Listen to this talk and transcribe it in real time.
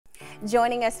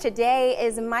Joining us today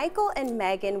is Michael and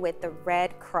Megan with the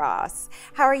Red Cross.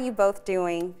 How are you both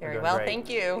doing? Very well, great. thank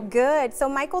you. Good. So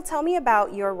Michael, tell me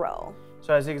about your role.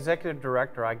 So as the executive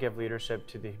director, I give leadership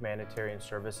to the humanitarian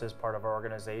services part of our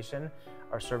organization,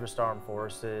 our service to armed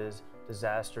forces,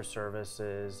 disaster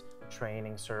services,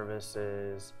 training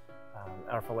services,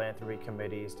 our philanthropy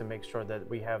committees to make sure that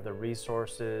we have the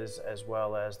resources as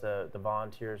well as the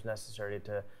volunteers necessary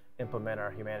to implement our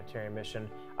humanitarian mission.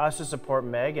 I also support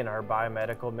Meg in our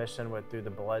biomedical mission through the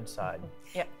blood side.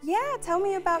 Yeah, tell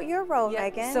me about your role,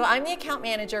 Megan. So I'm the account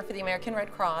manager for the American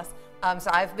Red Cross. So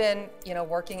I've been,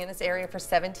 working in this area for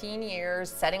 17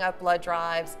 years, setting up blood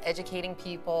drives, educating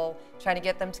people, trying to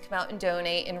get them to come out and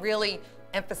donate, and really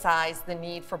emphasize the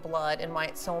need for blood and why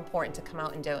it's so important to come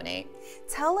out and donate.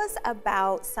 Tell us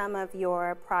about some of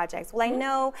your projects. Well, I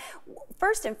know,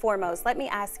 first and foremost, let me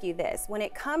ask you this. When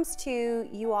it comes to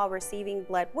you all receiving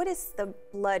blood, what is the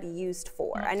blood used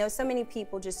for? I know so many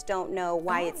people just don't know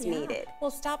why it's needed. Well,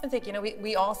 stop and think.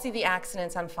 We all see the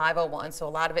accidents on 501, so a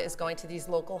lot of it is going to these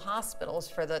local hospitals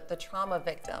for the trauma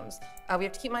victims. We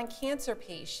have to keep in mind cancer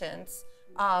patients,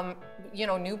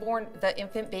 newborn, the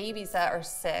infant babies that are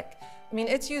sick. I mean,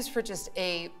 it's used for just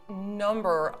a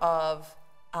number of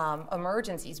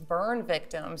emergencies, burn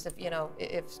victims,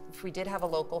 if we did have a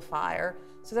local fire.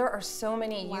 So there are so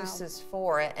many uses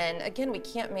for it. And again, we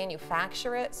can't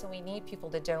manufacture it, so we need people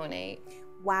to donate.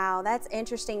 Wow, that's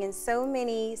interesting in so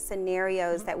many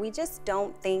scenarios that we just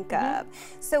don't think of.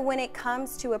 So when it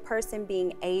comes to a person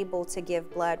being able to give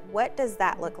blood, what does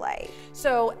that look like?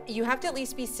 So you have to at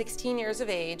least be 16 years of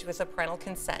age with a parental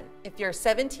consent. If you're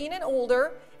 17 and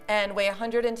older and weigh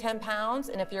 110 pounds,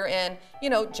 and if you're in,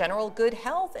 general good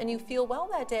health and you feel well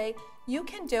that day, you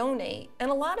can donate.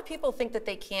 And a lot of people think that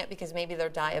they can't because maybe they're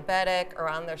diabetic or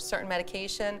on their certain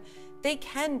medication. They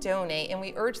can donate, and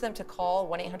we urge them to call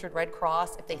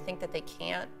 1-800-RED-CROSS if they think that they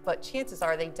can't, but chances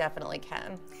are they definitely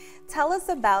can. Tell us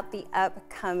about the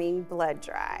upcoming blood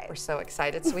drive. We're so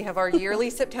excited. So we have our yearly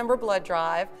September blood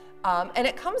drive, and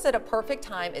it comes at a perfect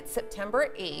time. It's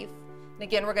September 8th. And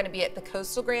again, we're going to be at the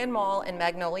Coastal Grand Mall and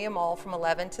Magnolia Mall from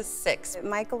 11 to 6.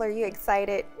 Michael, are you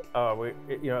excited?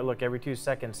 Look, every 2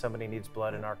 seconds somebody needs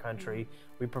blood in our country.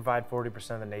 We provide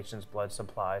 40% of the nation's blood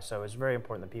supply, so it's very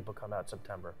important that people come out in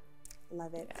September.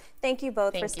 Love it. Thank you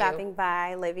both for stopping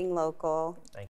by, Living Local. Thank you.